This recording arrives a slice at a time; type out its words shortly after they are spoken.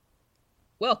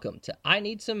Welcome to I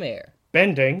Need Some Air,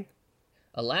 Bending,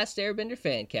 a Last Airbender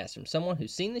fan cast from someone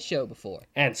who's seen the show before.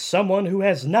 and someone who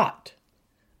has not.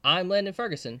 I'm Landon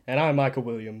Ferguson. And I'm Michael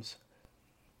Williams.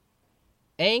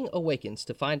 Aang awakens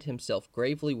to find himself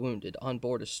gravely wounded on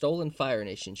board a stolen Fire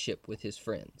Nation ship with his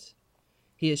friends.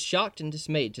 He is shocked and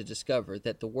dismayed to discover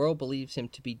that the world believes him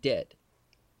to be dead.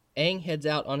 Aang heads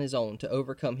out on his own to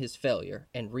overcome his failure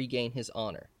and regain his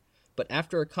honor, but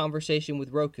after a conversation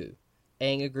with Roku,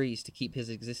 Aang agrees to keep his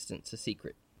existence a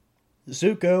secret.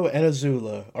 Zuko and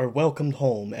Azula are welcomed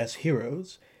home as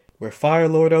heroes, where Fire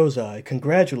Lord Ozai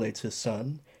congratulates his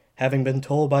son, having been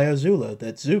told by Azula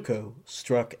that Zuko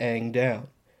struck Aang down.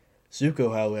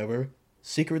 Zuko, however,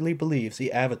 secretly believes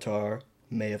the Avatar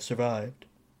may have survived.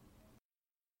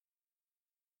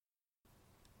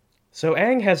 So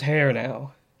Aang has hair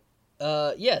now.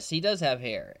 Yes, he does have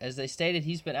hair. As they stated,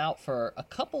 he's been out for a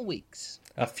couple weeks.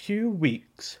 A few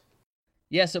weeks.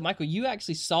 Yeah, so Michael, you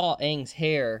actually saw Aang's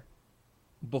hair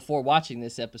before watching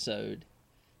this episode.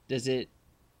 Is it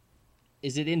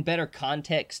in better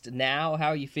context now? How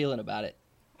are you feeling about it?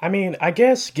 I mean, I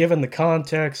guess given the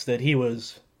context that he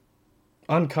was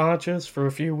unconscious for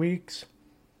a few weeks,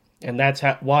 and that's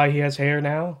why he has hair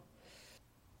now,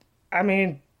 I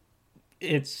mean,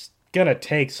 it's gonna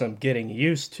take some getting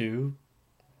used to.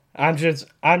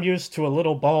 I'm used to a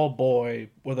little bald boy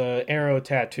with an arrow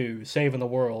tattoo saving the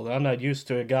world. I'm not used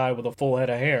to a guy with a full head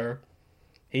of hair.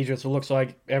 He just looks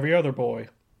like every other boy.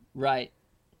 Right.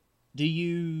 Do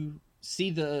you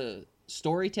see the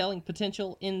storytelling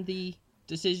potential in the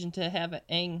decision to have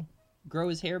Aang grow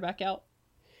his hair back out?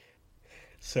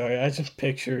 Sorry, I just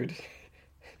pictured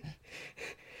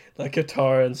like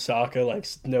Katara and Sokka like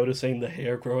noticing the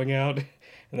hair growing out,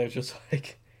 and they're just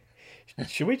like,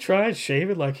 should we try and shave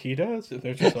it like he does? And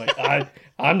they're just like,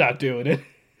 I'm not doing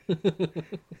it.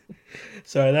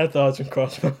 Sorry, that thought just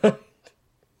crossed my mind.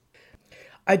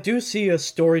 I do see a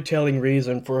storytelling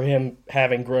reason for him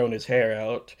having grown his hair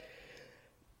out.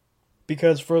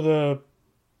 Because for the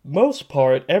most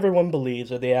part, everyone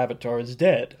believes that the Avatar is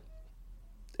dead.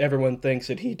 Everyone thinks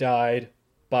that he died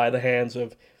by the hands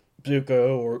of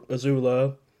Zuko or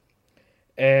Azula,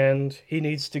 and he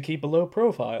needs to keep a low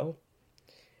profile.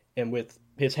 And with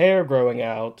his hair growing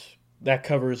out, that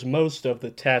covers most of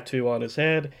the tattoo on his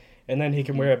head, and then he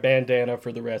can wear a bandana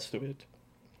for the rest of it.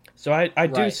 So I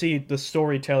do see the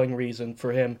storytelling reason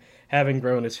for him having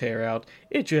grown his hair out.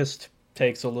 It just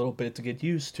takes a little bit to get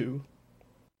used to.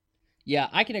 Yeah,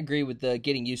 I can agree with the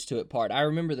getting used to it part. I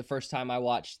remember the first time I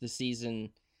watched the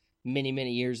season many,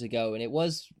 many years ago, and it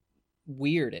was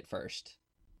weird at first.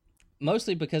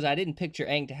 Mostly because I didn't picture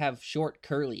Aang to have short,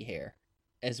 curly hair,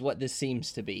 as what this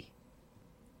seems to be.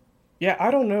 Yeah, I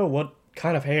don't know what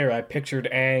kind of hair I pictured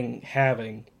Aang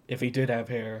having, if he did have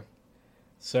hair.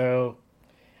 So,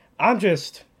 I'm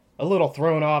just a little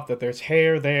thrown off that there's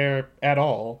hair there at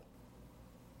all.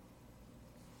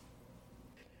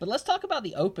 But let's talk about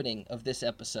the opening of this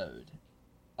episode.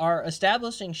 Our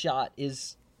establishing shot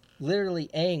is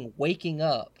literally Aang waking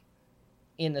up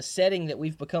in a setting that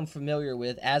we've become familiar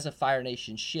with as a Fire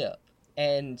Nation ship.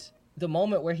 And the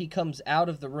moment where he comes out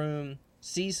of the room,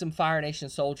 sees some Fire Nation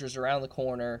soldiers around the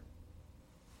corner,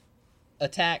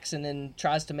 attacks and then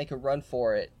tries to make a run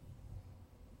for it.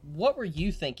 What were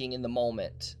you thinking in the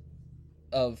moment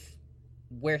of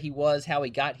where he was, how he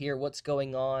got here, what's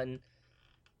going on?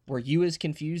 Were you as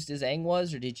confused as Aang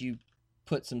was, or did you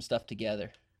put some stuff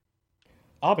together?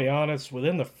 I'll be honest,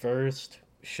 within the first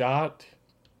shot,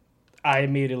 I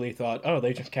immediately thought, oh,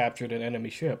 they just captured an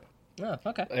enemy ship. Oh,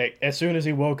 okay. Like, as soon as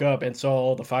he woke up and saw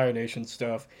all the Fire Nation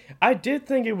stuff, I did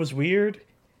think it was weird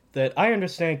that I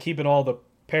understand keeping all the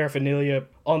paraphernalia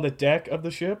on the deck of the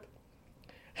ship,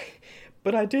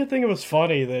 but I did think it was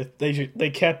funny that they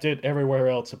kept it everywhere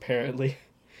else, apparently.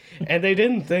 And they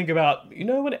didn't think about,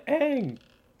 when Aang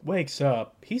wakes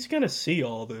up, he's gonna see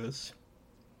all this.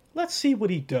 Let's see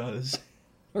what he does.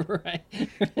 Right.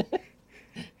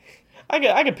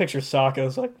 I could picture Sokka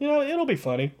as like, it'll be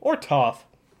funny. Or Toph.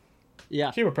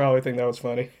 Yeah. She would probably think that was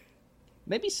funny.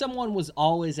 Maybe someone was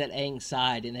always at Aang's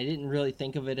side and they didn't really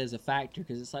think of it as a factor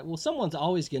because it's like, well, someone's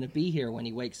always going to be here when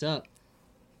he wakes up.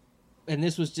 And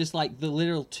this was just like the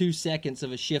literal 2 seconds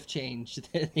of a shift change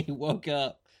that he woke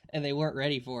up and they weren't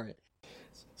ready for it.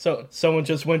 So someone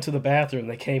just went to the bathroom.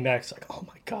 They came back. It's like, oh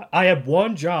my god, I had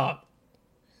one job.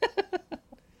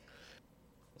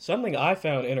 Something I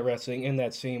found interesting in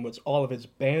that scene was all of his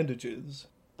bandages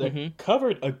that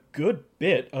covered a good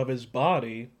bit of his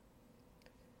body.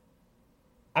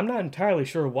 I'm not entirely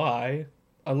sure why,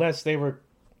 unless they were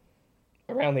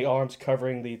around the arms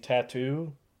covering the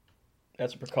tattoo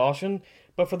as a precaution.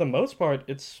 But for the most part,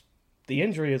 it's the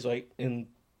injury is like in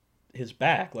his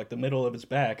back, like the middle of his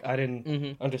back. I didn't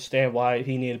Mm-hmm. understand why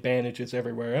he needed bandages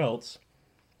everywhere else.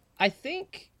 I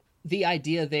think the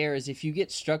idea there is if you get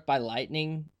struck by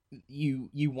lightning, you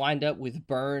wind up with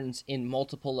burns in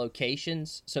multiple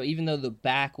locations. So even though the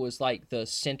back was like the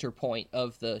center point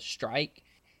of the strike,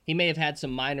 he may have had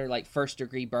some minor like first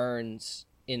degree burns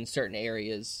in certain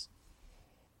areas.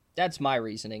 That's my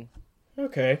reasoning.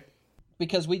 Okay.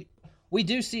 Because we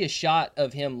do see a shot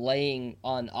of him laying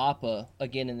on Appa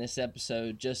again in this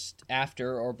episode just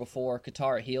after or before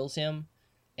Katara heals him,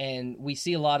 and we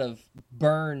see a lot of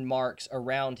burn marks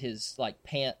around his like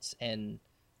pants and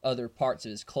other parts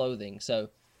of his clothing. So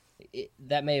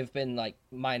that may have been like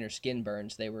minor skin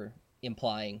burns they were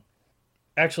implying.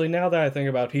 Actually, now that I think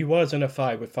about it, he was in a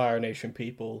fight with Fire Nation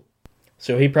people,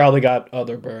 so he probably got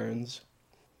other burns.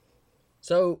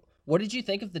 So what did you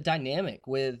think of the dynamic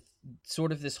with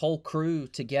sort of this whole crew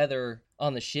together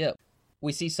on the ship?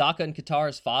 We see Sokka and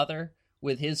Katara's father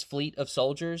with his fleet of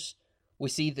soldiers. We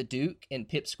see the Duke and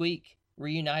Pipsqueak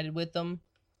reunited with them.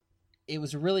 It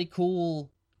was a really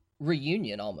cool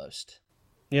reunion almost.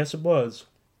 Yes, it was.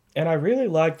 And I really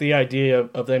liked the idea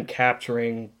of them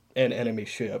capturing an enemy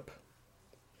ship.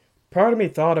 Part of me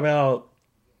thought about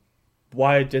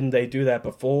why didn't they do that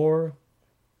before,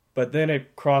 but then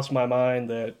it crossed my mind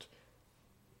that,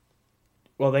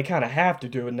 well, they kind of have to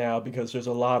do it now because there's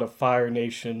a lot of Fire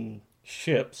Nation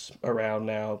ships around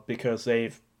now because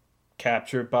they've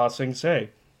captured Ba Sing Se.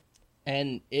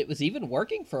 And it was even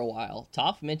working for a while.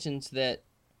 Toph mentions that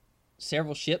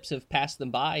several ships have passed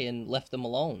them by and left them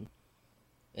alone.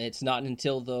 And it's not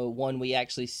until the one we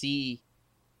actually see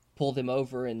pull them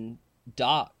over and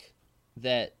dock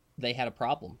that they had a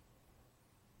problem.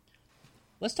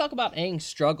 Let's talk about Aang's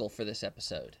struggle for this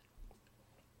episode.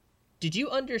 Did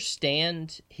you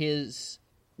understand his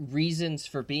reasons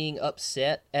for being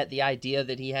upset at the idea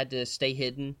that he had to stay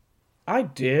hidden? I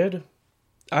did.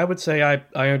 I would say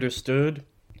I understood,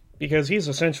 because he's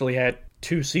essentially had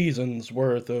 2 seasons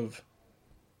worth of,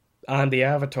 I'm the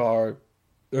Avatar,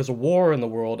 there's a war in the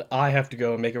world, I have to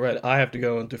go and make it right, I have to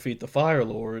go and defeat the Fire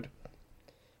Lord.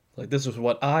 Like, this is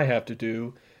what I have to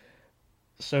do.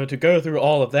 So to go through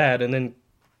all of that, and then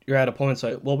you're at a point it's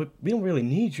like, well, we don't really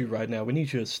need you right now. We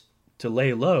need you to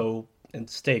lay low and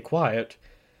stay quiet,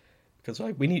 because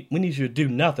like we need you to do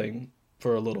nothing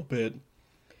for a little bit.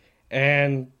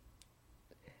 And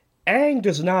Aang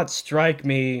does not strike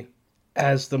me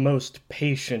as the most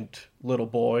patient little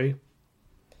boy.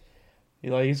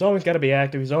 He's always got to be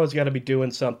active. He's always got to be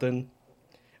doing something,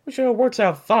 which works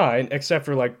out fine, except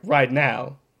for like right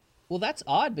now. Well, that's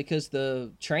odd because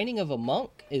the training of a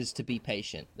monk is to be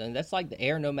patient, and that's like the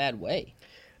air nomad way.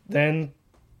 Then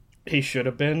he should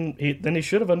have been. He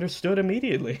should have understood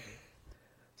immediately.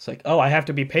 It's like, oh, I have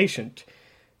to be patient.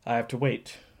 I have to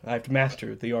wait. I have to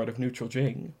master the art of neutral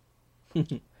Jing.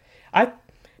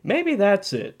 Maybe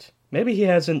that's it. Maybe he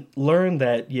hasn't learned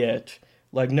that yet,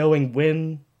 like knowing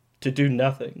when to do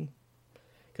nothing.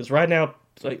 Because right now,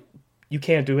 it's like, you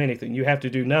can't do anything. You have to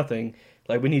do nothing.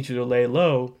 Like, we need you to lay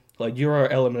low. Like, you're our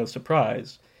element of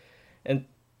surprise. And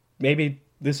maybe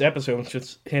this episode is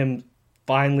just him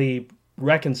finally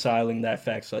reconciling that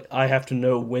fact. So, like, I have to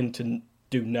know when to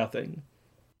do nothing.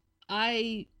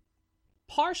 I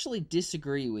partially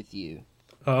disagree with you.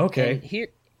 Oh, okay. And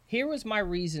here was my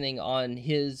reasoning on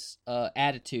his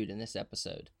attitude in this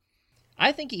episode.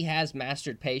 I think he has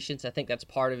mastered patience. I think that's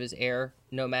part of his air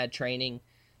nomad training,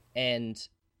 and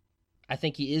I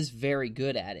think he is very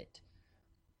good at it.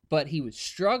 But he was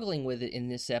struggling with it in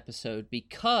this episode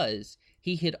because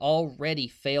he had already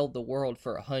failed the world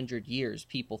for 100 years.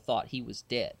 People thought he was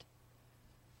dead.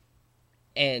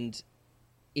 And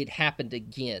it happened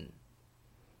again.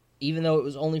 Even though it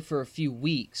was only for a few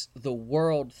weeks, the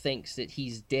world thinks that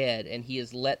he's dead, and he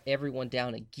has let everyone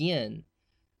down again,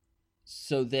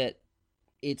 so that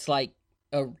it's like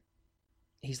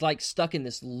he's like stuck in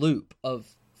this loop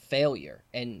of failure,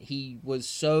 and he was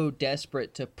so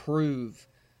desperate to prove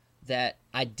that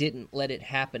I didn't let it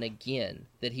happen again,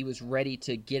 that he was ready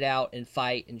to get out and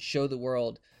fight and show the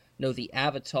world, no, the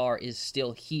Avatar is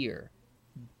still here.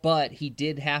 But he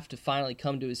did have to finally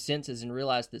come to his senses and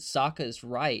realize that Sokka is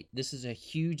right. This is a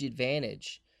huge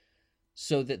advantage,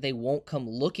 so that they won't come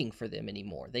looking for them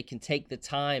anymore. They can take the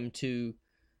time to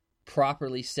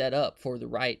properly set up for the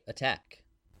right attack.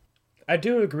 I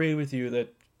do agree with you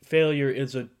that failure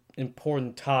is an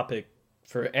important topic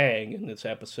for Aang in this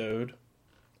episode.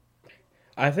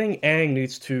 I think Aang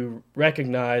needs to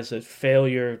recognize that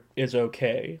failure is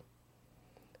okay,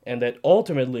 and that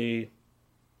ultimately,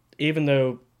 even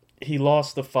though he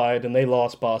lost the fight and they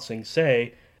lost Ba Sing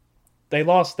Se, they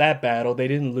lost that battle. They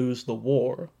didn't lose the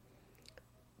war.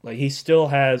 Like, he still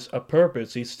has a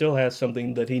purpose. He still has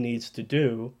something that he needs to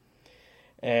do.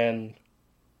 And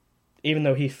even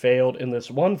though he failed in this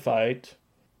one fight,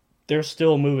 they're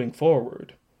still moving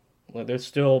forward. Like, they're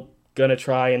still gonna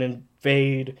try and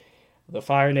invade the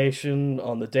Fire Nation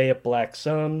on the day of Black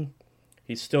Sun.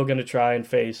 He's still gonna try and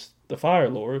face the Fire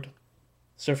Lord.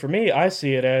 So for me, I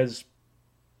see it as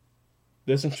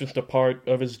this is just a part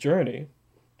of his journey.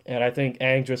 And I think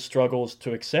Aang just struggles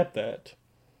to accept that.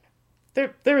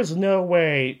 There is no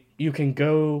way you can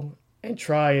go and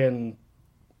try and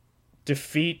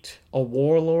defeat a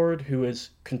warlord who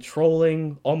is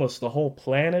controlling almost the whole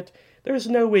planet. There is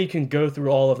no way you can go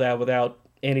through all of that without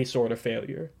any sort of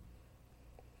failure.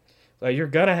 Like, you're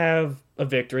gonna have a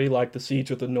victory like the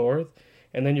Siege of the North,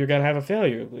 and then you're gonna have a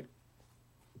failure, like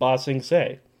Ba Sing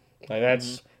Se. Like,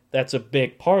 that's a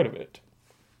big part of it.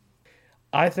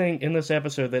 I think in this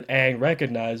episode that Aang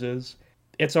recognizes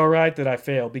it's alright that I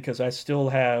failed because I still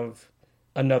have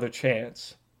another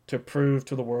chance to prove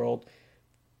to the world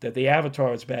that the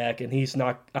Avatar is back, and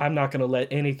I'm not going to let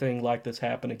anything like this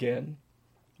happen again.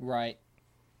 Right.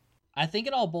 I think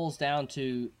it all boils down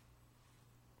to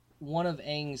one of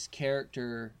Aang's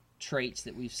character traits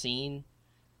that we've seen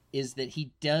is that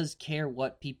he does care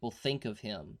what people think of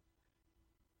him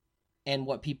and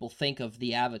what people think of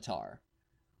the Avatar.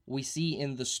 We see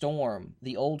in The Storm,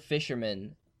 the old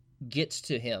fisherman gets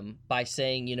to him by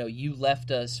saying, you left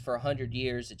us for 100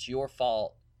 years, it's your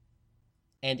fault.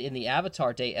 And in the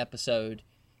Avatar Day episode,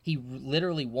 he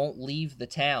literally won't leave the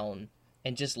town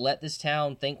and just let this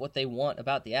town think what they want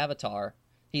about the Avatar.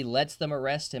 He lets them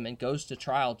arrest him and goes to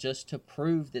trial just to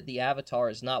prove that the Avatar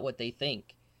is not what they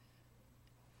think.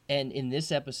 And in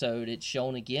this episode, it's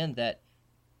shown again that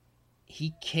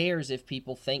he cares if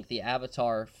people think the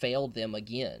Avatar failed them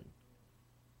again.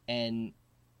 And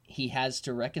he has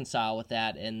to reconcile with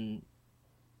that and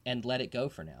let it go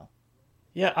for now.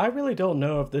 Yeah, I really don't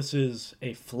know if this is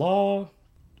a flaw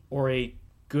or a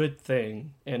good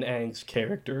thing in Aang's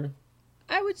character.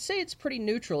 I would say it's pretty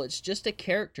neutral. It's just a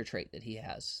character trait that he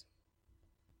has.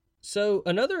 So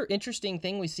another interesting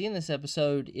thing we see in this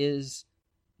episode is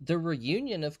the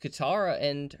reunion of Katara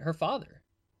and her father.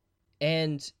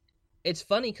 And it's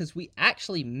funny because we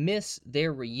actually miss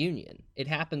their reunion. It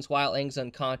happens while Aang's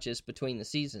unconscious between the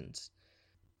seasons.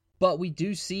 But we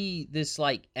do see this,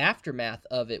 aftermath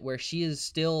of it where she is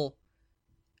still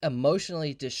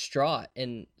emotionally distraught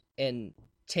and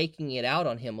taking it out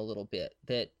on him a little bit.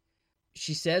 That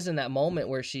she says in that moment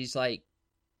where she's,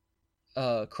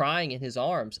 crying in his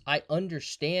arms, I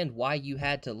understand why you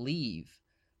had to leave,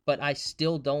 but I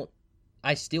still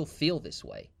feel this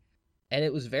way. And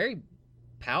it was very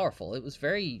powerful. It was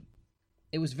very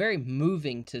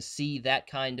moving to see that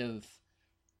kind of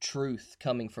truth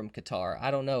coming from Katara. I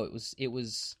don't know. It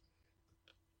was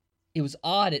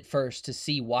odd at first to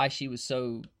see why she was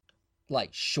so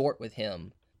short with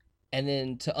him, and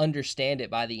then to understand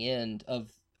it by the end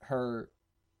of her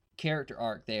character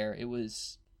arc there. It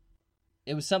was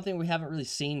something we haven't really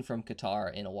seen from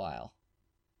Katara in a while.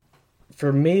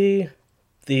 For me,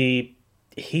 the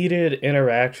heated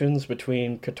interactions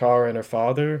between Katara and her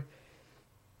father,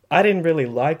 I didn't really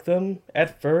like them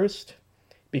at first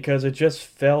because it just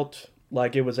felt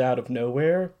like it was out of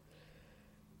nowhere.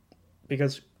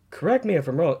 Because, correct me if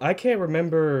I'm wrong, I can't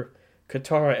remember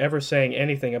Katara ever saying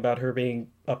anything about her being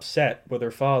upset with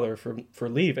her father for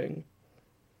leaving.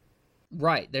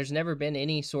 Right. There's never been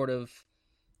any sort of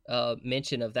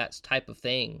mention of that type of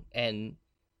thing, and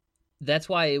that's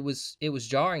why it was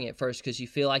jarring at first, because you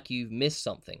feel like you've missed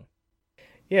something.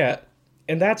 Yeah,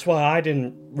 and that's why I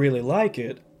didn't really like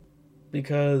it,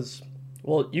 because,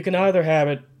 well, you can either have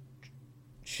it,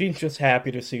 she's just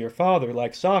happy to see her father,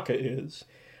 like Sokka is,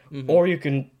 or you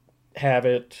can have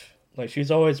it,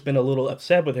 she's always been a little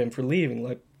upset with him for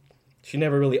leaving, she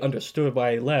never really understood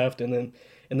why he left, and then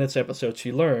in this episode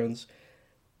she learns.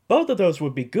 Both of those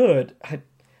would be good.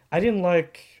 I didn't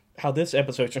like how this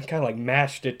episode just kind of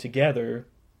mashed it together.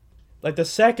 The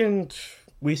second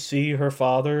we see her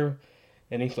father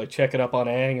and he's checking up on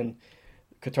Aang, and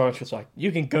Katara's just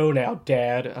you can go now,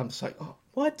 Dad. I'm just oh,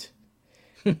 what?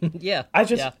 Yeah.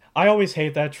 I always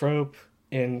hate that trope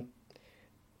in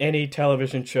any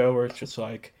television show where it's just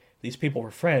these people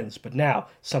were friends, but now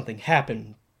something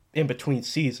happened in between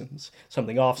seasons,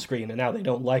 something off screen, and now they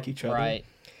don't like each other. Right.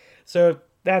 So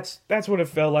that's what it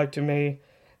felt like to me.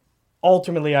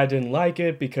 Ultimately, I didn't like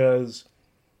it because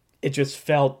it just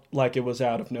felt like it was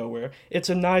out of nowhere. It's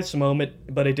a nice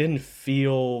moment, but it didn't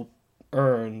feel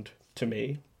earned to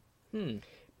me.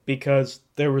 because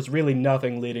there was really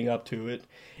nothing leading up to it.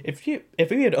 If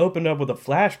we had opened up with a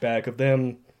flashback of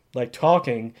them like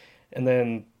talking, and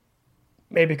then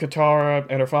maybe Katara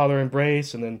and her father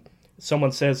embrace, and then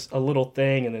someone says a little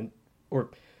thing, and then or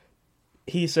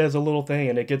he says a little thing,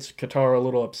 and it gets Katara a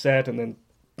little upset, and then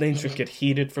things just get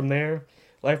heated from there.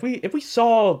 Like if we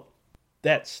saw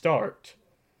that start,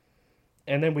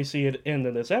 and then we see it end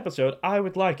in this episode, I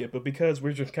would like it. But because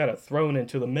we're just kind of thrown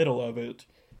into the middle of it,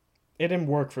 it didn't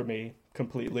work for me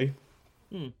completely.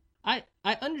 I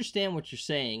understand what you're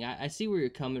saying. I see where you're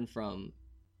coming from.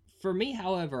 For me,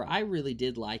 however, I really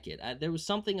did like it. There was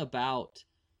something about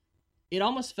it,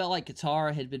 almost felt like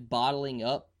Katara had been bottling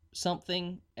up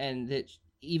something, and that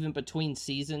even between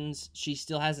seasons, she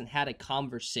still hasn't had a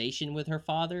conversation with her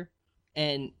father.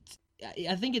 And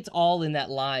I think it's all in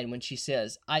that line when she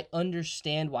says, I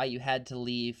understand why you had to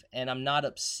leave, and I'm not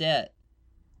upset,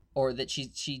 or that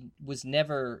she was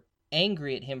never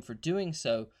angry at him for doing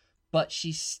so, but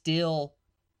she still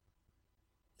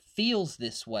feels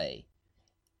this way.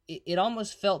 It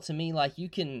almost felt to me like you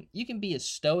can be as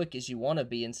stoic as you want to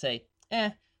be and say,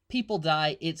 people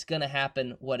die, it's gonna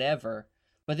happen, whatever.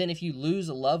 But then if you lose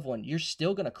a loved one, you're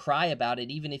still gonna cry about it,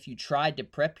 even if you tried to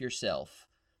prep yourself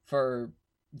for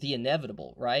the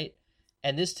inevitable, right?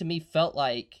 And this to me felt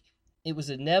like it was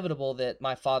inevitable that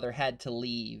my father had to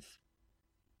leave,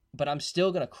 but I'm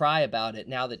still gonna cry about it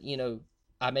now that,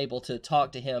 I'm able to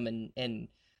talk to him and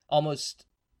almost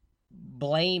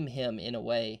blame him in a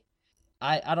way.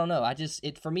 I don't know.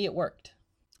 For me, it worked.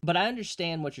 But I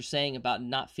understand what you're saying about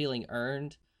not feeling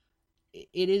earned.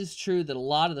 It is true that a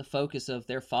lot of the focus of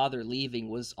their father leaving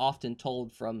was often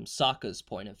told from Sokka's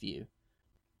point of view.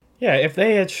 Yeah, if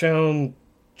they had shown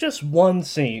just one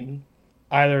scene,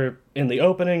 either in the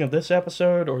opening of this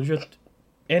episode or just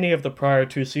any of the prior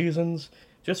two seasons,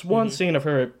 just one scene of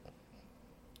her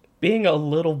being a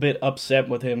little bit upset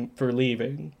with him for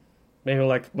leaving. Maybe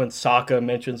like when Sokka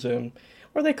mentions him.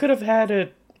 Or they could have had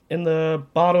it in the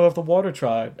Bottle of the Water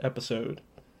Tribe episode.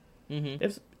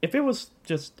 If it was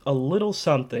just a little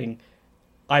something,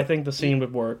 I think the scene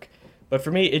would work. But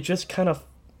for me, it just kind of...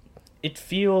 It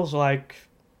feels like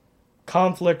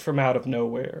conflict from out of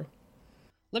nowhere.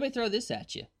 Let me throw this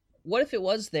at you. What if it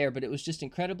was there, but it was just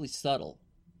incredibly subtle?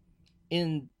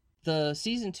 In the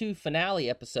Season 2 finale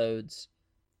episodes,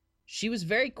 she was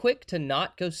very quick to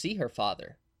not go see her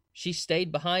father. She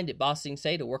stayed behind at Ba Sing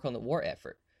Se to work on the war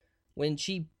effort, when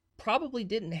she probably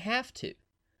didn't have to.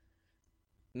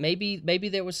 Maybe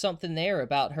there was something there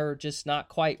about her just not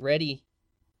quite ready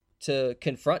to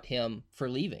confront him for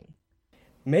leaving.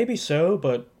 Maybe so,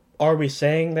 but are we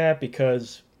saying that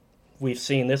because we've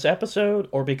seen this episode,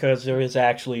 or because there is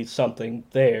actually something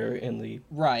there in the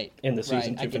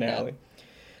season 2 finale?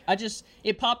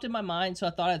 It popped in my mind, so I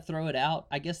thought I'd throw it out.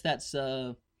 I guess that's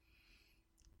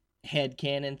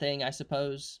headcanon thing, I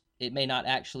suppose. It may not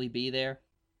actually be there.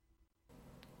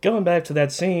 Going back to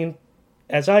that scene,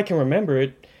 as I can remember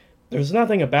it, there's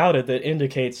nothing about it that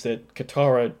indicates that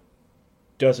Katara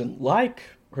doesn't like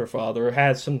her father,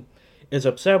 or is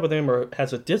upset with him, or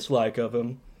has a dislike of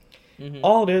him.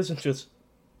 All it is just,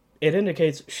 it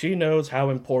indicates she knows how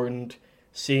important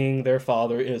seeing their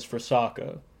father is for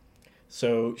Sokka.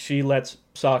 So she lets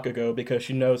Sokka go because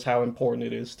she knows how important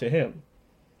it is to him.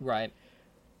 Right.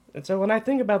 And so when I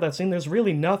think about that scene, there's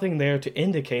really nothing there to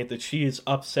indicate that she is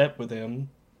upset with him.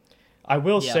 I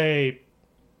will say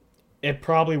it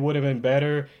probably would have been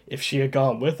better if she had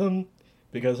gone with him,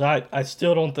 because I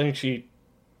still don't think she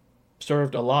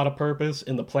served a lot of purpose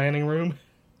in the planning room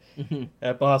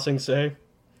at Ba Sing Se.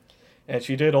 And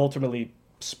she did ultimately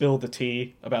spill the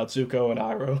tea about Zuko and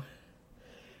Iroh.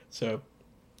 So,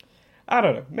 I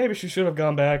don't know. Maybe she should have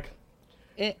gone back.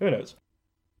 Who knows?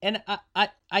 And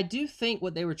I do think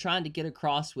what they were trying to get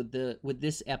across with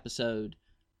this episode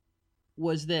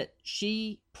was that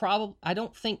I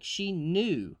don't think she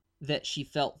knew that she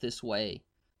felt this way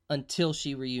until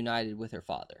she reunited with her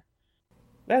father.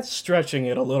 That's stretching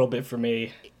it a little bit for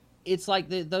me. It's like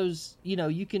those,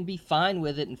 you can be fine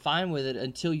with it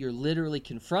until you're literally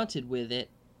confronted with it,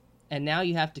 and now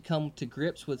you have to come to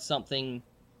grips with something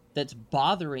that's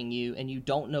bothering you and you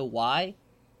don't know why.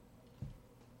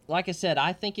 Like I said,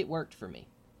 I think it worked for me.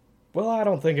 Well, I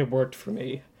don't think it worked for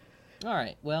me. All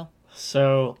right, well.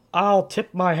 So, I'll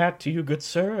tip my hat to you, good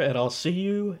sir, and I'll see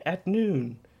you at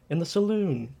noon in the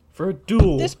saloon for a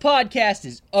duel. This podcast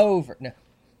is over. No.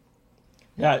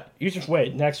 Yeah, you just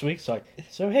wait. Next week's like,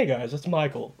 so hey guys, it's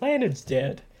Michael. Landon's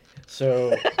dead.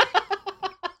 So...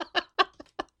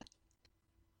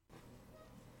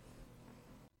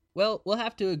 Well, we'll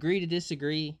have to agree to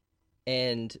disagree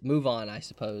and move on, I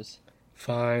suppose.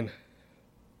 Fine.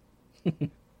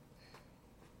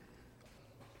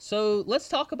 So let's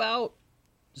talk about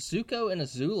Zuko and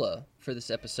Azula for this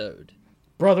episode.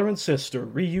 Brother and sister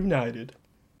reunited.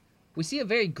 We see a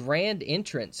very grand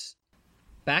entrance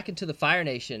back into the Fire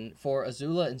Nation for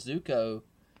Azula and Zuko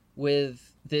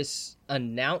with this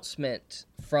announcement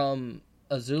from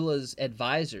Azula's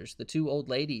advisors, the two old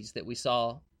ladies that we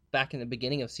saw back in the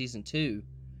beginning of season 2,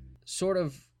 sort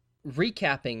of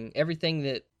recapping everything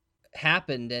that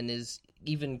happened and is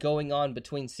even going on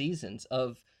between seasons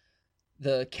of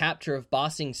the capture of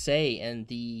Ba Sing Se and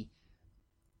the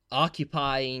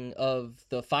occupying of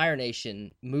the Fire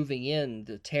Nation, moving in,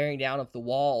 the tearing down of the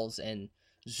walls, and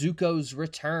Zuko's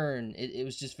return. It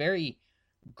was just very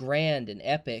grand and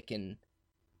epic, and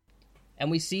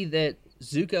we see that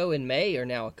Zuko and Mai are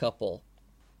now a couple.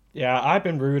 Yeah, I've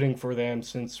been rooting for them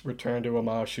since Return to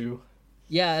Amashu.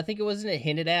 Yeah, I think wasn't it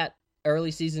hinted at early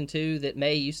season 2 that Mai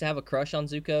used to have a crush on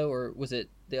Zuko, or was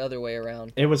it the other way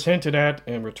around? It was hinted at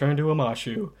in Return to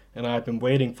Amashu, and I've been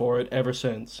waiting for it ever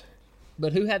since.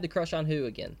 But who had the crush on who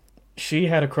again? She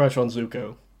had a crush on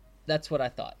Zuko. That's what I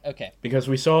thought. Okay. Because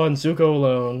we saw in Zuko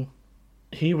Alone,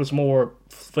 he was more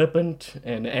flippant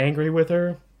and angry with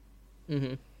her.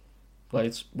 Mm-hmm. Like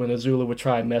it's when Azula would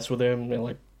try and mess with him and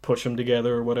like push him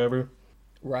together or whatever.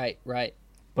 Right.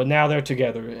 But now they're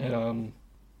together, and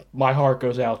my heart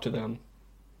goes out to them.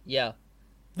 Yeah.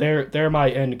 They're my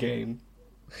end game.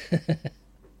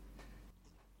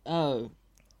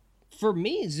 For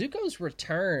me, Zuko's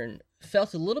return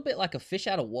felt a little bit like a fish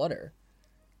out of water.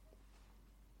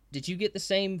 Did you get the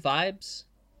same vibes?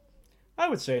 I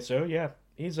would say so, yeah.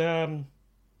 He's been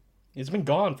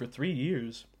gone for 3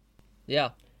 years. Yeah.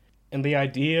 And the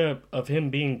idea of him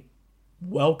being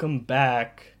welcomed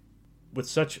back with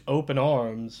such open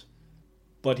arms,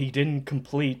 but he didn't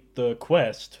complete the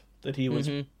quest that he was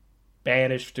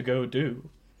banished to go do.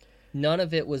 None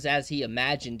of it was as he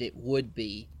imagined it would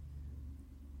be.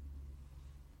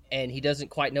 And he doesn't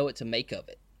quite know what to make of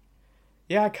it.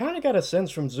 Yeah, I kind of got a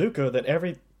sense from Zuko that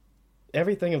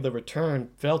everything of the return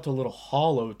felt a little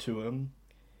hollow to him.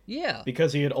 Yeah.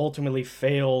 Because he had ultimately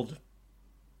failed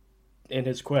in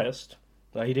his quest.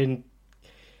 He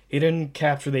didn't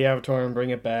capture the Avatar and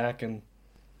bring it back, and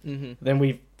then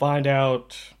we find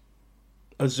out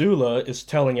Azula is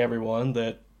telling everyone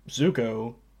that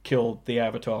Zuko killed the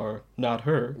Avatar, not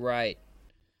her. Right.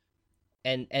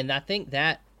 And I think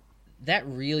that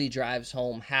really drives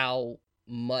home how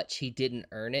much he didn't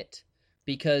earn it,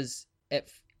 because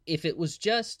if it was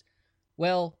just,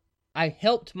 well, I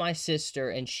helped my sister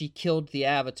and she killed the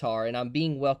Avatar and I'm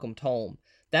being welcomed home.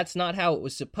 That's not how it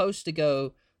was supposed to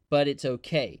go, but it's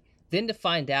okay. Then to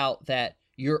find out that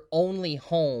you're only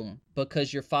home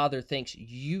because your father thinks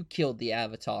you killed the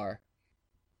Avatar,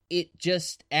 it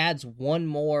just adds one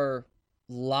more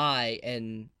lie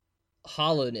and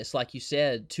hollowness, like you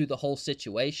said, to the whole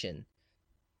situation.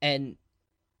 And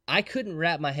I couldn't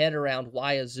wrap my head around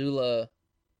why Azula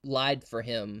lied for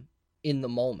him in the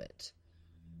moment.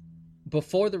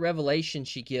 Before the revelation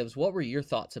she gives, what were your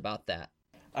thoughts about that?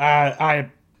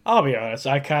 I'll be honest,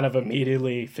 I kind of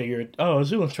immediately figured, oh,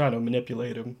 Azula's trying to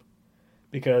manipulate him.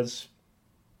 Because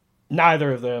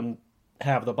neither of them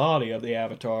have the body of the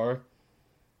Avatar.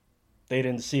 They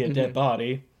didn't see a dead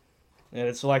body. And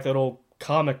it's like that old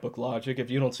comic book logic.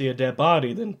 If you don't see a dead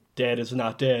body, then dead is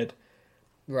not dead.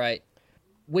 Right.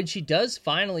 When she does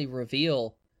finally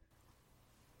reveal,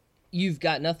 you've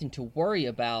got nothing to worry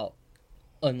about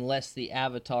unless the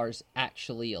Avatar's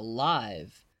actually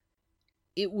alive,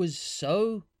 it was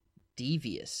so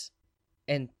devious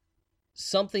and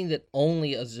something that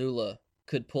only Azula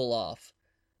could pull off.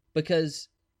 Because,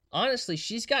 honestly,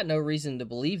 she's got no reason to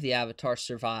believe the Avatar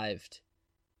survived,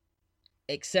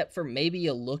 except for maybe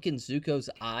a look in Zuko's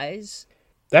eyes.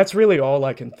 That's really all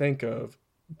I can think of.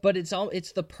 But it's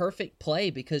the perfect play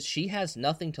because she has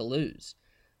nothing to lose.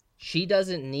 She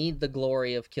doesn't need the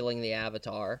glory of killing the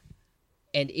Avatar.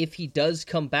 And if he does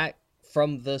come back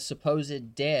from the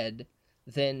supposed dead,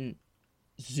 then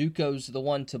Zuko's the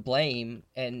one to blame,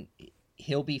 and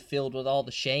he'll be filled with all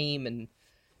the shame, and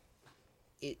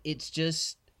it's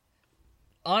just...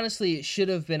 Honestly, it should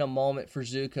have been a moment for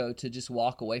Zuko to just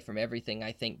walk away from everything,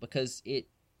 I think, because it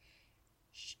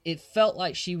felt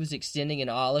like she was extending an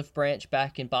olive branch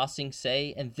back in Ba Sing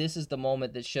Se, and this is the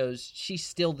moment that shows she's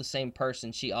still the same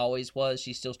person she always was.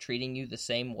 She's still treating you the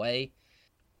same way.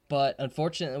 But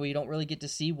unfortunately, we don't really get to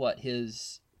see what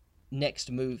his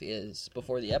next move is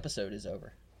before the episode is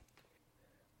over.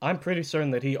 I'm pretty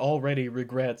certain that he already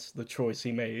regrets the choice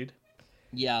he made.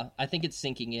 Yeah, I think it's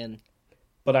sinking in.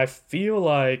 But I feel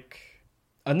like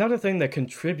another thing that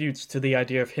contributes to the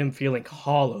idea of him feeling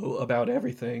hollow about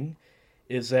everything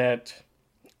is that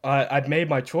I've made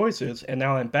my choices, and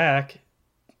now I'm back,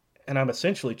 and I'm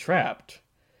essentially trapped.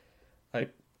 I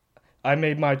I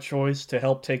made my choice to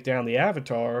help take down the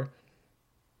Avatar,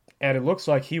 and it looks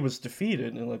like he was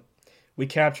defeated. And like we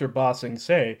captured Ba Sing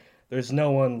Se, there's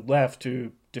no one left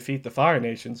to defeat the Fire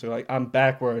Nation. So like I'm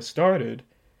back where I started,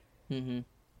 Mm-hmm.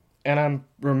 and I'm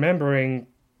remembering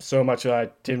so much that I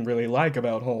didn't really like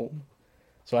about home.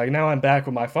 So like now I'm back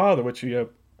with my father, which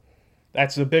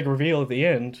that's the big reveal at the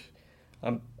end.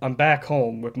 I'm back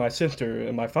home with my sister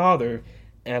and my father,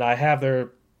 and I have their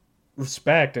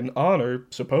respect and honor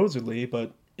supposedly,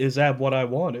 but is that what I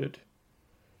wanted?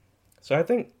 So I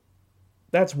think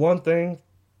that's one thing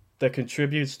that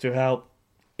contributes to how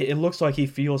it looks like he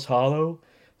feels hollow.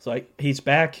 It's like he's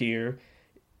back here.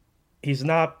 He's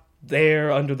not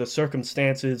there under the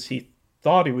circumstances he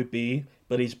thought he would be,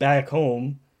 but he's back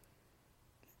home,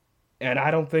 and I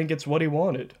don't think it's what he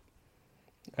wanted.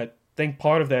 I think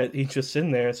part of that he's just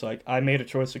sitting there. It's like I made a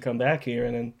choice to come back here,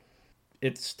 and then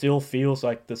it still feels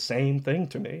like the same thing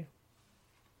to me.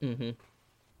 Mm-hmm.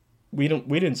 We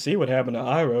didn't see what happened to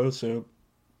Iroh, so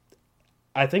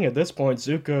I think at this point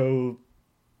Zuko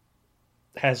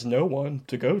has no one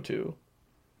to go to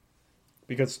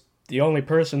because the only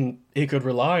person he could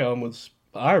rely on was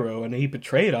Iroh, and he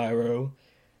betrayed Iroh,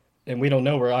 and we don't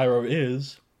know where Iroh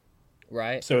is.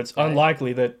 Right. So it's Right.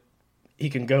 unlikely that he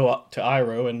can go up to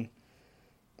Iroh and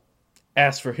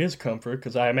ask for his comfort,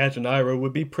 because I imagine Iroh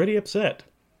would be pretty upset.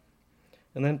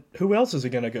 And then who else is he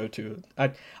going to go to?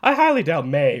 I highly doubt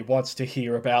May wants to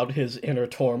hear about his inner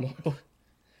turmoil.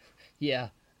 Yeah.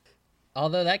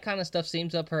 Although that kind of stuff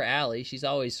seems up her alley. She's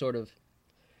always sort of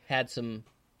had some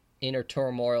inner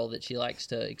turmoil that she likes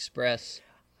to express.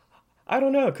 I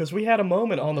don't know, because we had a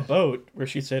moment on the boat where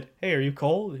she said, "Hey, are you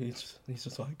cold?" He's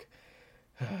just like,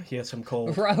 "Yes, I'm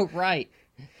cold." Right.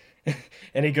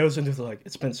 And he goes into the like,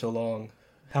 "It's been so long.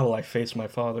 How will I face my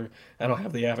father? I don't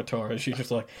have the Avatar." And she's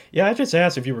just like, "Yeah, I just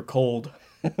asked if you were cold."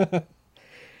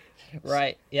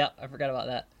 Right. Yeah, I forgot about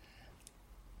that.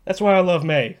 That's why I love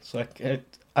May. It's like, I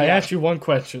Yeah. asked you one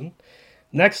question.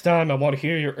 Next time I want to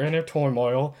hear your inner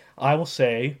turmoil, I will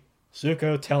say,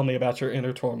 "Zuko, tell me about your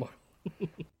inner turmoil."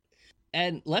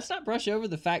 And let's not brush over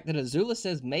the fact that Azula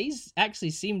says May's actually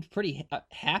seemed pretty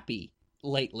happy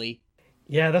lately.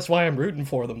 Yeah, that's why I'm rooting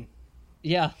for them.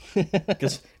 Yeah.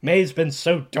 Because May's been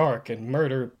so dark and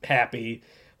murder happy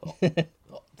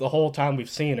the whole time we've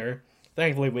seen her.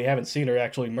 Thankfully, we haven't seen her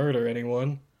actually murder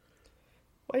anyone.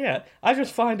 Well, yeah, I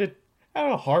just find it, I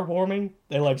don't know, heartwarming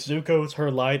that, like, Zuko's her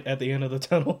light at the end of the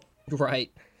tunnel. Right.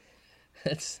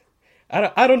 It's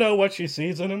I don't know what she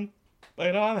sees in him, but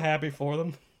you know, I'm happy for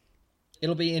them.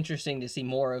 It'll be interesting to see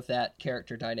more of that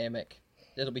character dynamic.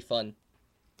 It'll be fun.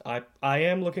 I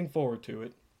am looking forward to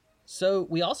it. So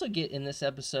we also get in this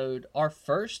episode our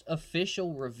first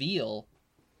official reveal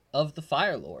of the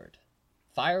Fire Lord,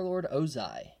 Fire Lord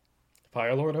Ozai.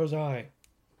 Fire Lord Ozai.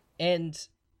 And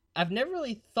I've never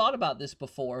really thought about this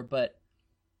before, but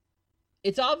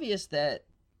it's obvious that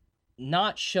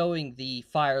not showing the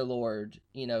Fire Lord,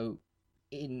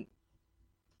 in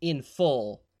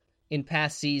full in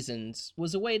past seasons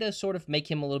was a way to sort of make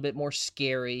him a little bit more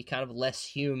scary, kind of less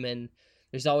human.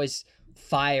 There's always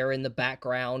fire in the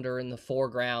background or in the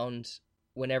foreground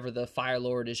whenever the Fire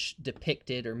Lord is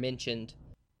depicted or mentioned.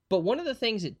 But one of the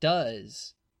things it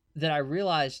does that I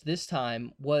realized this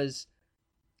time was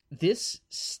this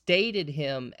stated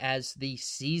him as the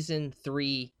season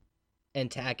 3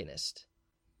 antagonist.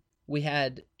 We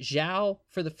had Zhao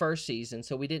for the first season,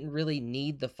 so we didn't really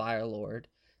need the Fire Lord.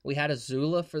 We had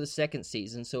Azula for the second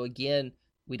season, so again,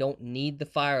 we don't need the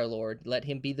Fire Lord. Let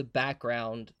him be the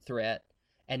background threat.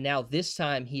 And now this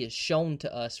time he is shown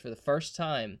to us for the first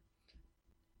time,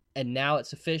 and now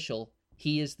it's official.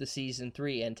 He is the season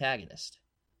 3 antagonist.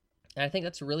 And I think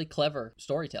that's really clever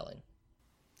storytelling.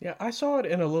 Yeah, I saw it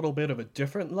in a little bit of a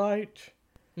different light,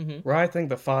 Mm-hmm. where I think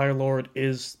the Fire Lord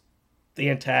is the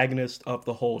antagonist of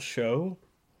the whole show.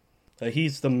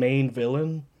 He's the main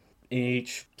villain in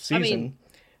each season. I mean,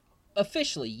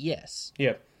 officially, yes.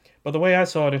 Yeah, but the way I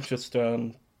saw it, it's just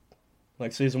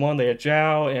like season 1, they had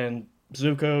Zhao and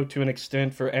Zuko to an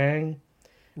extent for Aang,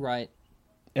 Right.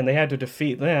 and they had to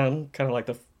defeat them, kind of like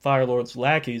the Fire Lord's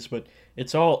lackeys. But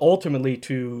it's all ultimately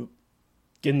to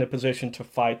get in the position to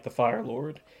fight the Fire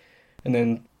Lord. And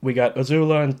then we got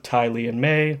Azula and Ty Lee and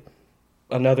May,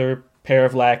 another pair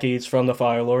of lackeys from the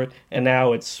Fire Lord, and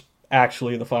now it's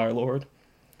actually the Fire Lord.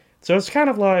 So it's kind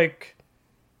of like,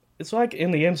 it's like in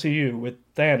the MCU with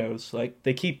Thanos. Like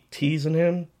they keep teasing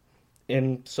him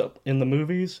in the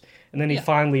movies, and then he Yeah.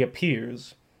 finally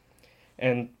appears.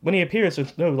 And when he appears,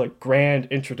 there's no like grand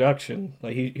introduction.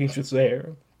 Like he's just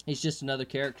there. He's just another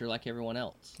character like everyone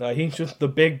else. He's just the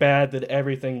big bad that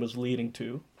everything was leading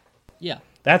to. Yeah.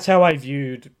 That's how I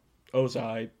viewed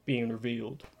Ozai being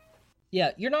revealed.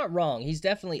 Yeah, you're not wrong. He's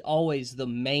definitely always the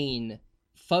main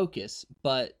focus,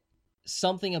 but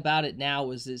something about it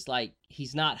now is like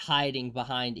he's not hiding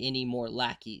behind any more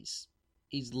lackeys.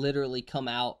 He's literally come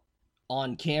out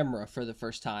on camera for the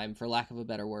first time, for lack of a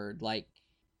better word. Like,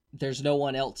 there's no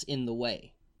one else in the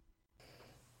way.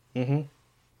 Mm-hmm.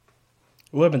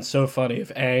 It would have been so funny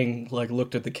if Aang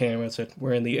looked at the camera and said,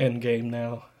 "We're in the end game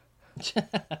now."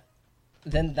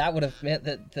 Then that would have meant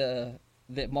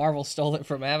that Marvel stole it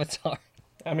from Avatar.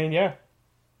 I mean, yeah.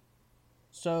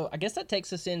 So I guess that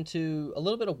takes us into a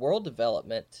little bit of world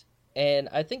development. And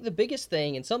I think the biggest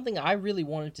thing, and something I really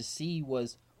wanted to see,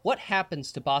 was what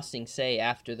happens to Ba Sing Se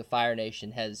after the Fire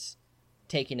Nation has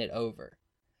taken it over.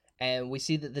 And we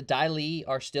see that the Dai Li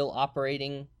are still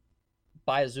operating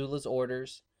by Azula's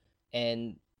orders,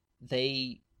 and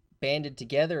they banded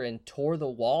together and tore the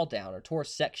wall down, or tore a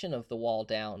section of the wall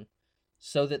down,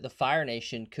 so that the Fire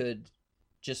Nation could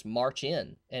just march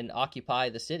in and occupy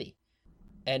the city.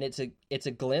 And it's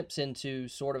a glimpse into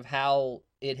sort of how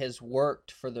it has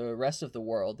worked for the rest of the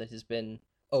world that has been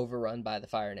overrun by the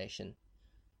Fire Nation.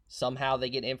 Somehow they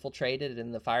get infiltrated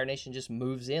and the Fire Nation just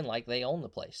moves in like they own the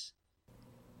place.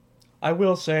 I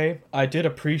will say, I did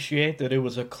appreciate that it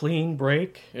was a clean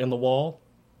break in the wall.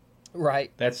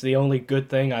 Right. That's the only good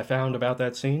thing I found about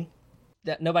that scene.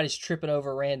 That nobody's tripping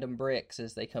over random bricks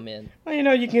as they come in. Well,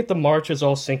 you can get the marches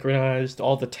all synchronized,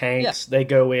 all the tanks, they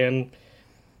go in.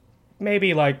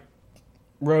 Maybe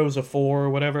rows of 4 or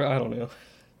whatever, I don't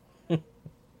know.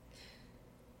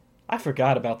 I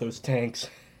forgot about those tanks.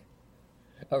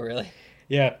 Oh, really?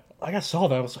 Yeah, I saw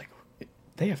that, I was like,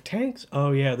 they have tanks?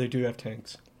 Oh yeah, they do have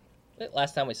tanks.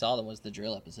 Last time we saw them was the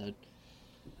drill episode.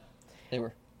 They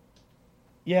were...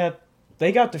 Yeah,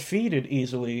 they got defeated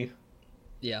easily.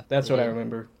 Yeah. That's what I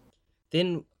remember.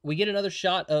 Then we get another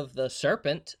shot of the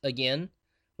serpent again,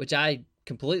 which I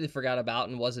completely forgot about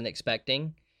and wasn't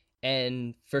expecting.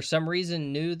 And for some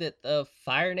reason knew that the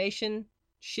Fire Nation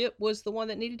ship was the one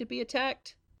that needed to be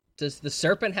attacked. Does the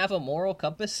serpent have a moral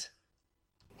compass?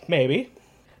 Maybe.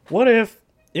 What if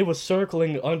it was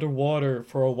circling underwater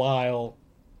for a while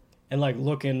and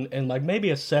looking and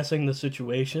maybe assessing the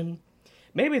situation?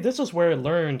 Maybe this is where it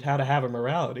learned how to have a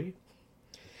morality.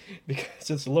 Because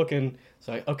it's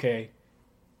like, okay,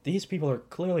 these people are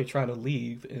clearly trying to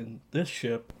leave and this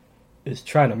ship is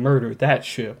trying to murder that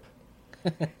ship.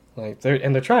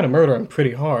 They're trying to murder him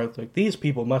pretty hard. Like, these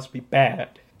people must be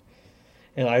bad.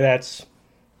 And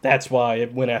that's why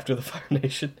it went after the Fire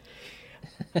Nation.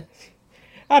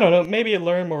 I don't know, maybe it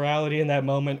learned morality in that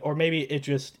moment, or maybe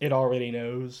it already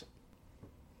knows.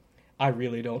 I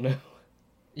really don't know.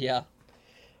 Yeah.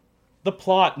 The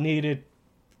plot needed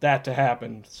that to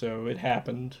happen, so it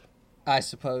happened. I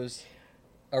suppose.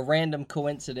 A random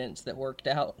coincidence that worked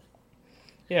out.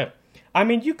 Yeah. I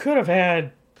mean, you could have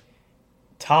had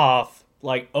Toph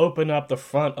open up the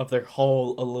front of their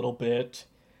hull a little bit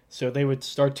so they would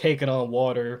start taking on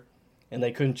water and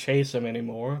they couldn't chase them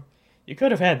anymore. You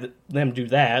could have had them do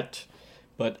that,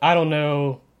 but I don't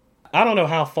know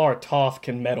how far Toph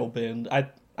can metal bend.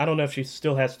 I don't know if she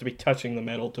still has to be touching the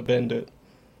metal to bend it.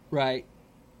 Right.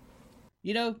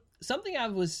 Something I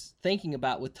was thinking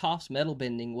about with Toph's metal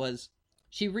bending was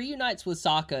she reunites with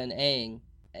Sokka and Aang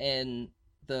in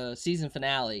the season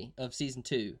finale of season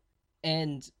 2.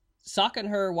 And Sokka and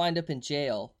her wind up in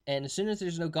jail, and as soon as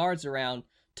there's no guards around,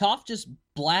 Toph just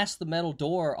blasts the metal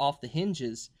door off the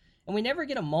hinges, and we never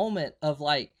get a moment of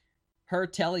her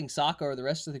telling Sokka or the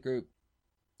rest of the group,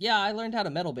 "Yeah, I learned how to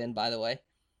metal bend, by the way."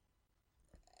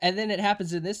 And then it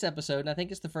happens in this episode, and I think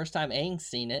it's the first time Aang's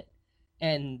seen it,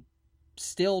 and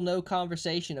still no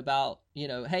conversation about,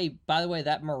 hey, by the way,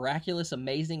 that miraculous,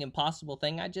 amazing, impossible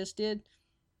thing I just did,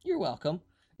 you're welcome.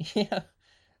 Yeah.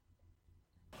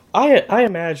 I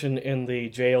imagine in the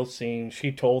jail scene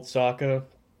she told Sokka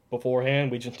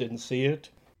beforehand, we just didn't see it.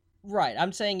 Right,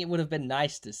 I'm saying it would have been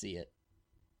nice to see it.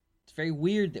 It's very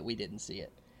weird that we didn't see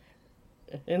it.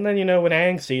 And then, when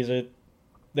Aang sees it,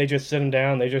 they just sit him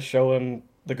down, they just show him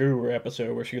the Guru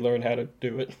episode where she learned how to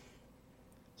do it.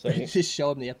 So just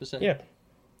show him the episode? Yeah.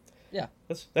 Yeah.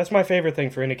 That's my favorite thing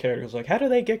for any character. It's how do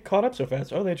they get caught up so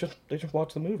fast? Oh, they just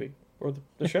watch the movie or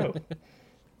the show.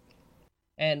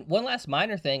 And one last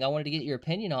minor thing I wanted to get your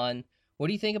opinion on. What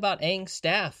do you think about Aang's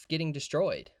staff getting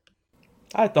destroyed?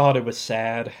 I thought it was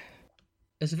sad.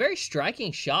 It's a very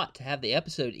striking shot to have the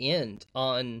episode end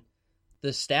on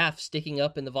the staff sticking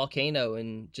up in the volcano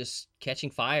and just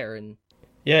catching fire. And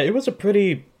yeah, it was a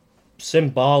pretty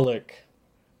symbolic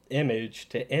image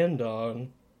to end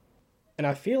on. And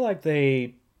I feel like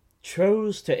they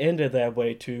chose to end it that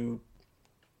way to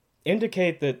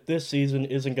indicate that this season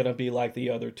isn't going to be like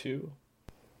the other two,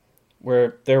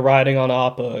 where they're riding on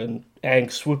Appa and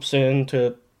Aang swoops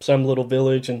into some little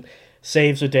village and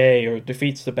saves a day or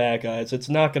defeats the bad guys. It's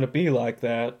not going to be like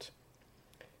that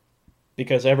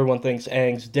because everyone thinks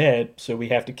Aang's dead, so we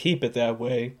have to keep it that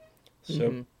way.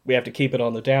 So we have to keep it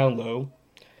on the down low.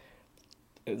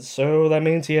 And so that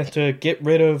means he has to get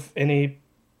rid of any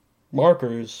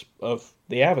markers of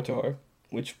the Avatar,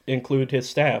 which include his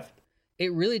staff.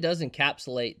 It really does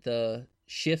encapsulate the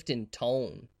shift in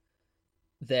tone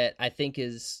that I think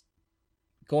is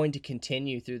going to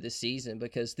continue through the season,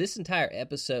 because this entire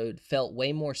episode felt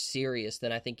way more serious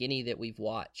than I think any that we've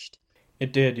watched.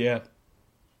 It did, yeah.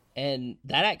 And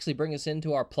that actually brings us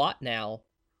into our plot now.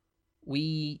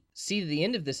 We see at the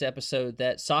end of this episode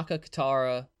that Sokka,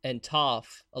 Katara, and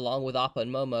Toph, along with Appa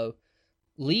and Momo,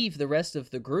 leave the rest of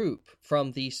the group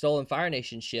from the Stolen Fire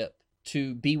Nation ship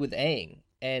to be with Aang.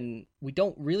 And we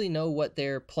don't really know what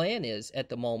their plan is at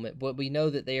the moment, but we know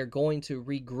that they are going to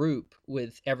regroup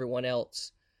with everyone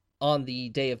else on the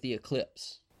day of the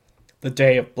eclipse. The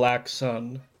day of Black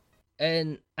Sun.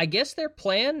 And I guess their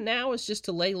plan now is just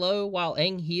to lay low while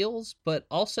Aang heals, but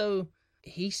also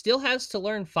he still has to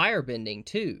learn firebending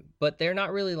too, but they're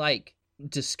not really like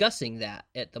discussing that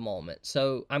at the moment.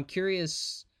 So I'm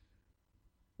curious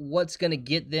what's going to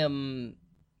get them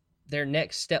their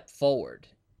next step forward.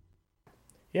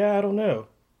 Yeah, I don't know.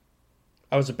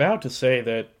 I was about to say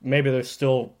that maybe they're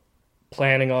still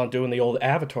planning on doing the old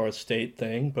Avatar state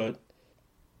thing, but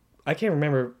I can't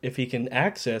remember if he can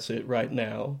access it right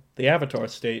now, the Avatar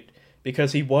state,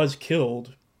 because he was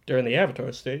killed during the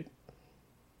Avatar state.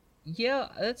 Yeah,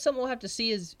 that's something we'll have to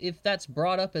see is if that's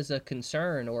brought up as a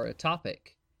concern or a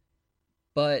topic.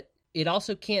 But it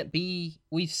also can't be,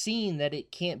 we've seen that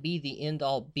it can't be the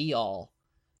end-all be-all,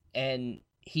 and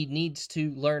he needs to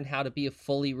learn how to be a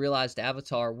fully realized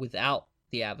Avatar without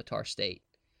the Avatar state.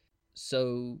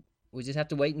 So we just have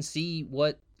to wait and see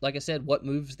what, like I said, what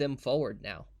moves them forward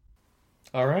now.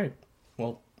 All right.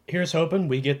 Well, here's hoping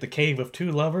we get the Cave of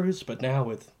Two Lovers, but now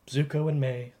with Zuko and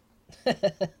Mai.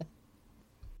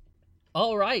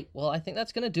 All right. Well, I think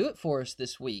that's going to do it for us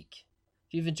this week.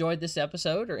 If you've enjoyed this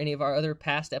episode or any of our other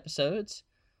past episodes,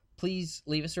 please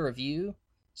leave us a review,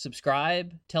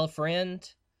 subscribe, tell a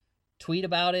friend, tweet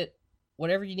about it,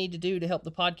 whatever you need to do to help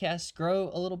the podcast grow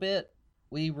a little bit.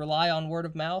 We rely on word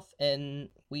of mouth, and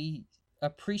we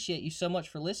appreciate you so much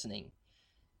for listening.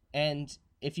 And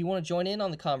if you want to join in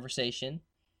on the conversation,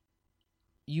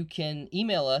 you can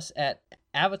email us at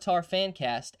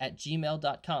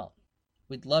avatarfancast@gmail.com.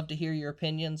 We'd love to hear your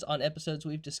opinions on episodes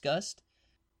we've discussed,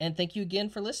 and thank you again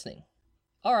for listening.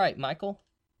 All right, Michael,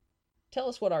 tell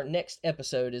us what our next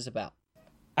episode is about.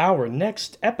 Our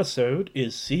next episode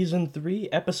is Season 3,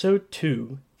 Episode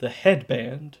 2, The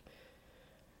Headband.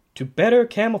 To better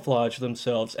camouflage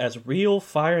themselves as real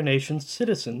Fire Nation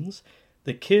citizens,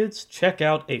 the kids check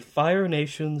out a Fire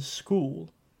Nation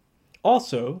school.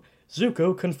 Also,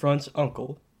 Zuko confronts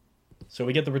Uncle. So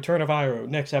we get the return of Iroh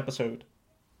next episode.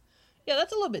 Yeah,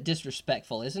 that's a little bit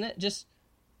disrespectful, isn't it? Just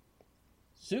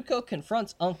Zuko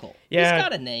confronts Uncle. Yeah, he's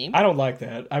got a name. I don't like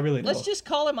that. I really don't. Let's just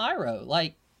call him Iroh.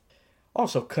 Like,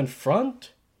 also,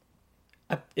 confront?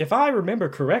 If I remember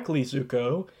correctly,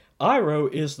 Zuko,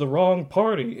 Iroh is the wrong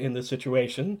party in this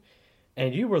situation,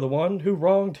 and you were the one who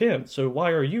wronged him, so why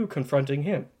are you confronting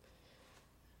him?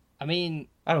 I mean,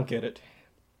 I don't get it.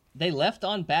 They left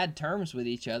on bad terms with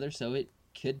each other, so it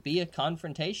could be a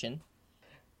confrontation.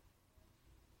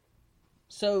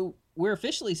 So we're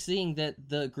officially seeing that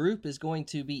the group is going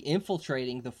to be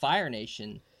infiltrating the Fire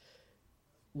Nation.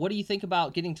 What do you think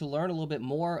about getting to learn a little bit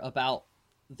more about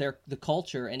the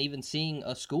culture and even seeing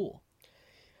a school?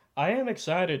 I am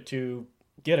excited to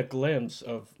get a glimpse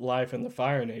of life in the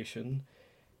Fire Nation,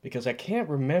 because I can't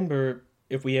remember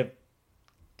if we have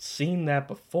seen that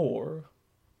before.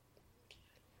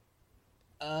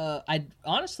 I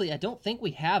don't think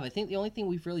we have. I think the only thing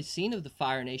we've really seen of the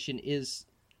Fire Nation is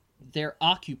their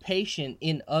occupation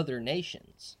in other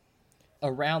nations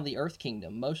around the Earth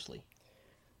Kingdom, mostly.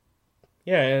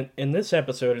 Yeah, and in this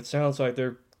episode, it sounds like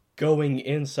they're going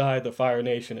inside the Fire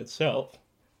Nation itself.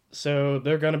 So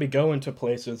they're going to be going to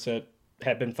places that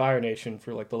have been Fire Nation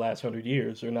for like the last 100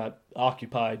 years. They're not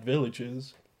occupied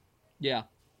villages. Yeah.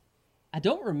 I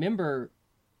don't remember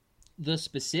the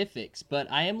specifics, but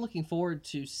I am looking forward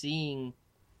to seeing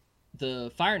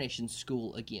the Fire Nation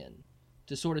school again,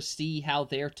 to sort of see how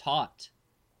they're taught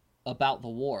about the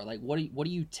war. Like, what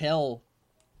do you tell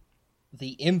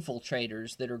the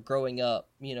infiltrators that are growing up,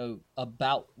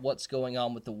 about what's going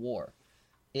on with the war?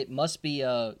 it must be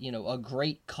a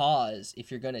great cause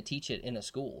if you're going to teach it in a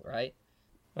school, right?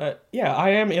 Yeah, I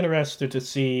am interested to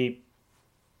see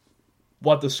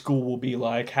what the school will be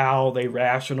like, how they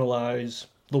rationalize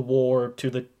the war to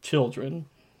the children,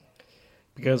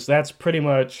 because that's pretty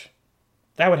much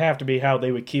that would have to be how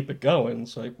they would keep it going.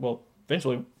 It's like, well,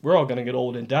 eventually we're all going to get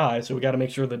old and die, so we got to make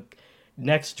sure the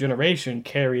next generation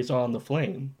carries on the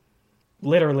flame,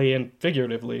 literally and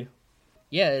figuratively.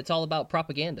 Yeah, it's all about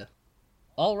propaganda.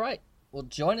 All right. Well,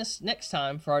 join us next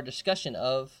time for our discussion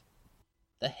of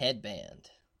the headband.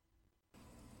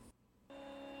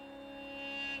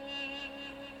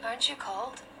 Aren't you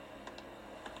cold?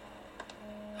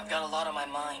 I've got a lot on my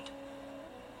mind.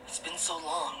 It's been so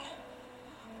long.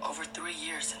 Over 3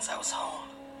 years since I was home.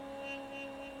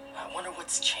 I wonder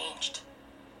what's changed.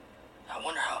 I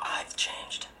wonder how I've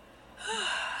changed.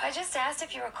 I just asked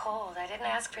if you were cold. I didn't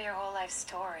ask for your whole life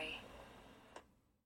story.